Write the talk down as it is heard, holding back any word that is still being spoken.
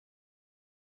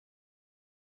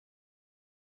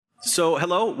So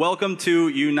hello, welcome to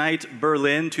Unite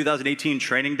Berlin 2018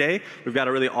 Training Day. We've got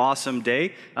a really awesome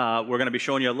day. We're going to be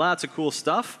showing you lots of cool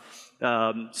stuff.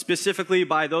 Specifically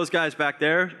by those guys back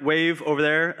there, Wave over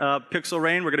there, Pixel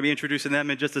Rain, we're going to be introducing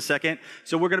them in just a second.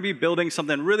 So we're going to be building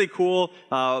something really cool,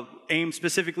 aimed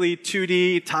specifically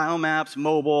 2D, tile maps,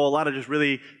 mobile, a lot of just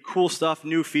really cool stuff,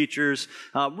 new features.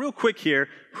 Real quick here,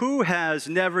 who has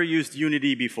never used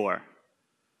Unity before?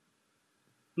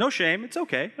 No shame, it's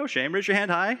okay, no shame. Raise your hand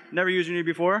high. Never used Unity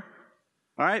before?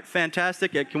 All right,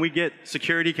 fantastic. Can we get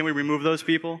security? Can we remove those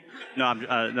people? No,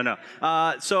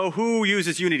 no. So who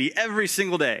uses Unity every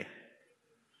single day?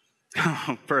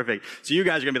 Perfect. So you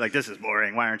guys are going to be like, this is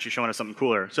boring. Why aren't you showing us something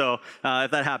cooler? So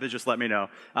if that happens, just let me know.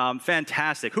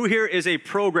 Fantastic. Who here is a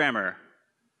programmer?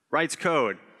 Writes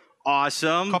code?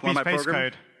 Awesome. Copies base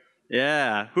code.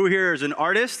 Yeah. Who here is an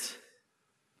artist?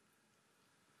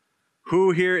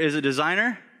 Who here is a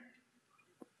designer?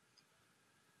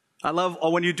 I love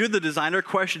when you do the designer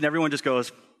question, everyone just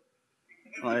goes,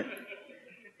 like,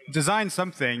 design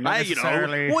something, not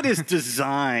necessarily. You know, what is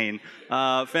design?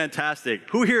 Fantastic.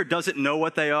 Who here doesn't know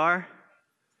what they are?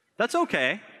 That's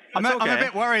okay. I'm a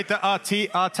bit worried that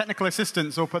our technical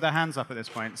assistants all put their hands up at this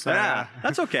point. So, yeah,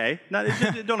 that's okay. No,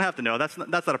 you don't have to know. That's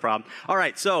not a problem. All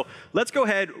right, so let's go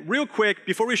ahead real quick.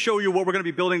 Before we show you what we're going to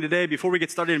be building today, before we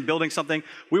get started in building something,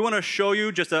 we want to show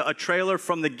you just a trailer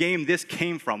from the game this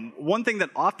came from. One thing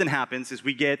that often happens is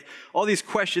we get all these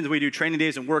questions. We do training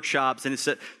days and workshops, and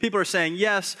people are saying,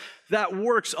 yes, that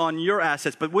works on your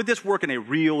assets, but would this work in a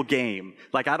real game?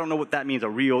 Like, I don't know what that means,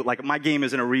 like my game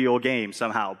isn't a real game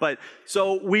somehow. But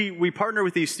so we partner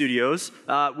with these studios.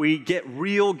 We get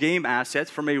real game assets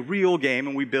from a real game,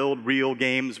 and we build real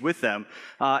games with them.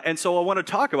 And so I want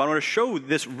to show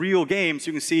this real game so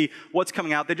you can see what's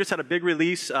coming out. They just had a big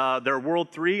release, their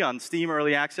World 3 on Steam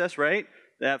Early Access, right?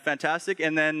 Fantastic.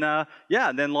 And then,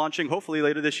 then launching hopefully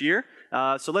later this year.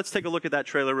 So let's take a look at that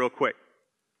trailer real quick.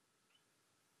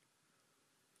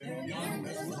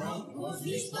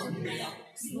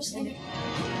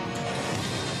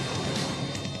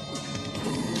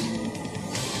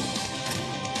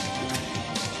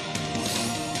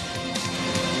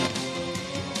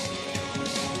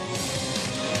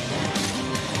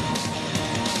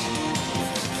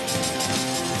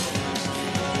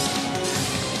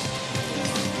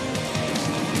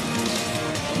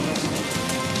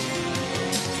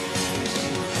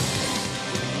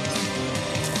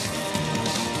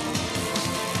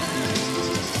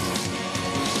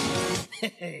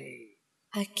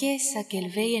 Ακέσα και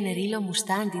ελβέει ενερίλο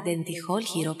μουστάντι δεν τυχόλ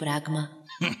χειροπράγμα.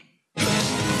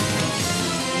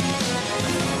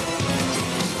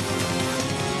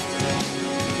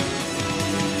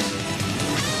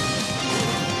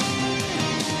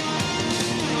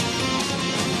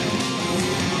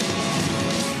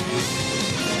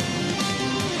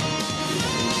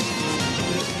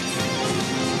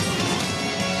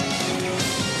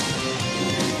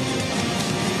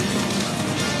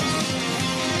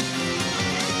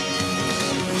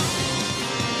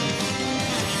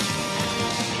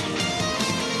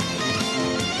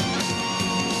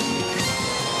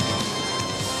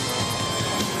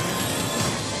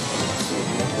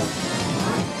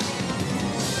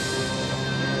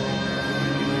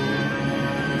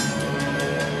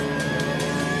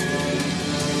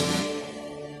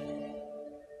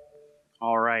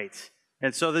 All right.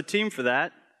 And so the team for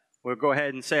that, we'll go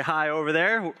ahead and say hi over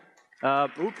there.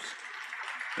 Oops.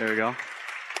 There we go.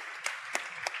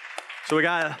 So we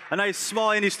got a nice small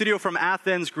indie studio from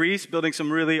Athens, Greece, building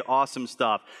some really awesome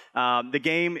stuff. The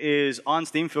game is on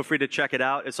Steam. Feel free to check it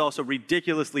out. It's also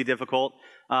ridiculously difficult.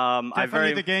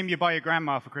 Definitely the game you buy your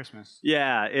grandma for Christmas.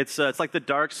 Yeah, it's like the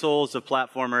Dark Souls of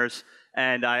platformers.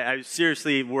 And I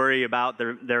seriously worry about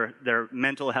their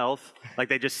mental health. Like,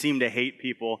 they just seem to hate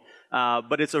people.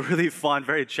 But it's a really fun,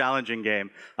 very challenging game.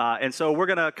 And so we're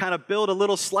going to kind of build a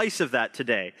little slice of that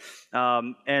today.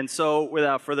 And so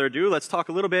without further ado, let's talk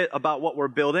a little bit about what we're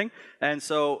building. And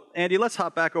so, Andy, let's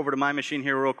hop back over to my machine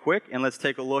here real quick, and let's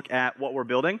take a look at what we're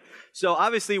building. So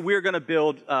obviously, we're going to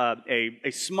build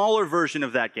a smaller version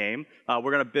of that game.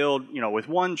 We're going to build, with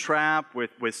one trap,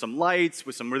 with some lights,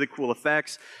 with some really cool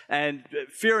effects. And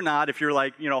fear not if you're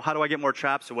like, how do I get more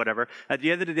traps or whatever. At the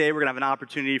end of the day, we're going to have an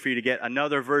opportunity for you to get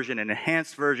another version, an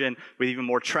enhanced version with even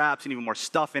more traps and even more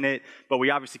stuff in it. But we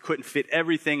obviously couldn't fit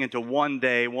everything into one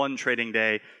day, one trading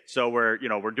day. So we're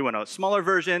doing a smaller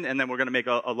version, and then we're going to make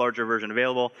a larger version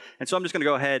available. And so I'm just going to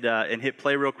go ahead and hit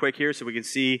play real quick here so we can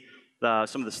see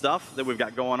some of the stuff that we've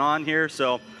got going on here.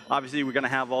 So obviously, we're going to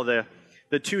have all the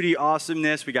 2D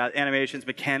awesomeness. We got animations,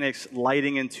 mechanics,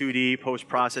 lighting in 2D,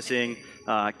 post-processing,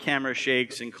 camera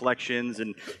shakes and collections.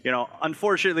 And,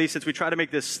 unfortunately, since we try to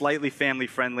make this slightly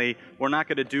family-friendly, we're not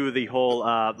going to do the whole,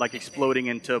 like, exploding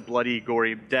into bloody,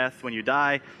 gory death when you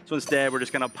die. So instead, we're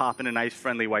just going to pop in a nice,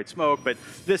 friendly white smoke. But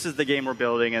this is the game we're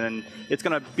building, and then it's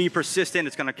going to be persistent.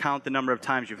 It's going to count the number of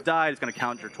times you've died. It's going to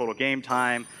count your total game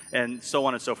time, and so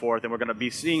on and so forth. And we're going to be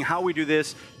seeing how we do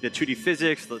this, the 2D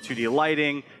physics, the 2D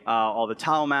lighting, all the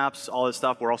tile maps, all this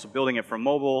stuff. We're also building it for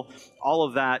mobile. All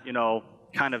of that,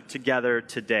 kind of together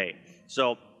today.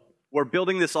 So we're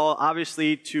building this all,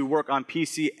 obviously, to work on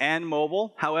PC and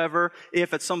mobile. However,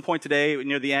 if at some point today,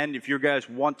 near the end, if you guys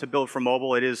want to build for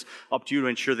mobile, it is up to you to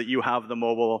ensure that you have the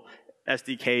mobile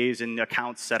SDKs and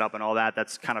accounts set up and all that.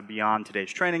 That's kind of beyond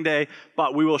today's training day.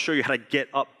 But we will show you how to get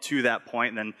up to that point.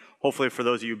 And then hopefully for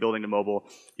those of you building to mobile,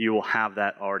 you will have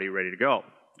that already ready to go.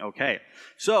 Okay,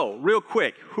 so real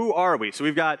quick, who are we? So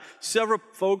we've got several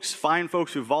folks, fine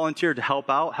folks who volunteered to help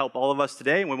all of us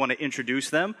today, and we want to introduce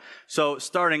them. So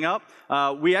starting up,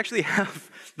 we actually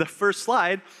have the first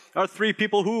slide are 3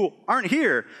 people who aren't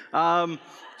here.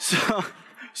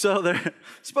 So they're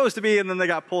supposed to be, and then they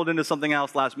got pulled into something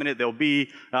else last minute. They'll be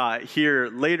here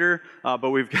later, but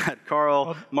we've got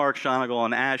Carl, Mark, Shonigal,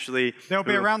 and Ashley. They'll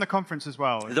be around the conference as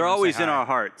well. They're always in our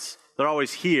hearts. They're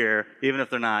always here, even if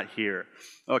they're not here.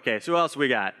 Okay, so who else we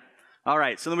got? All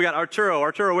right, so then we got Arturo.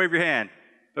 Arturo, wave your hand.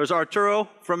 There's Arturo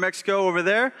from Mexico over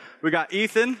there. We got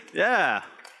Ethan. Yeah.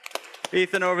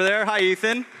 Ethan over there. Hi,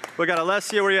 Ethan. We got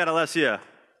Alessia. Where are you at, Alessia?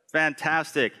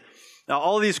 Fantastic. Now,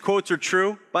 all of these quotes are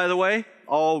true, by the way.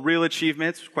 All real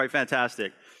achievements. Quite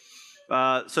fantastic.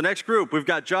 So next group, we've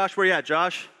got Josh. Where are you at,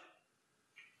 Josh?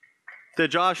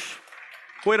 Did Josh...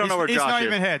 We don't know where Josh is. He's not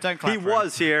even here. Don't clap He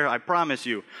was here, I promise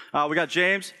you. We got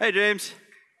James. Hey, James.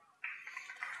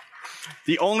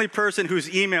 The only person whose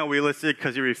email we listed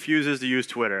because he refuses to use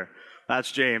Twitter.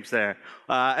 That's James there.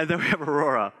 And then we have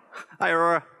Aurora. Hi,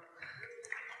 Aurora.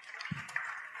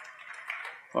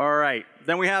 All right.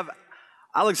 Then we have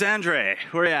Alexandre.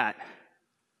 Where are you at?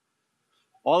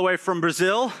 All the way from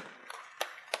Brazil.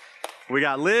 We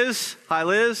got Liz. Hi,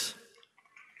 Liz.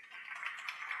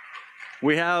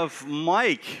 We have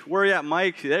Mike. Where are you at,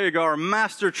 Mike? There you go, our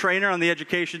master trainer on the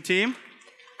education team.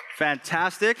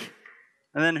 Fantastic.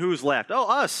 And then who's left? Oh,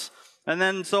 us. And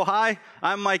then, so hi,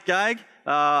 I'm Mike Geig.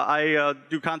 I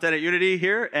do content at Unity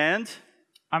here, and?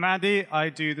 I'm Andy. I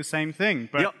do the same thing,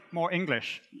 but more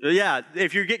English. Yeah,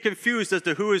 if you get confused as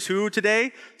to who is who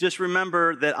today, just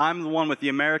remember that I'm the one with the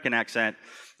American accent,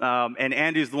 and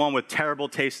Andy's the one with terrible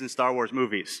taste in Star Wars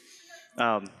movies.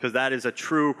 Because that is a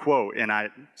true quote, and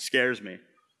it scares me.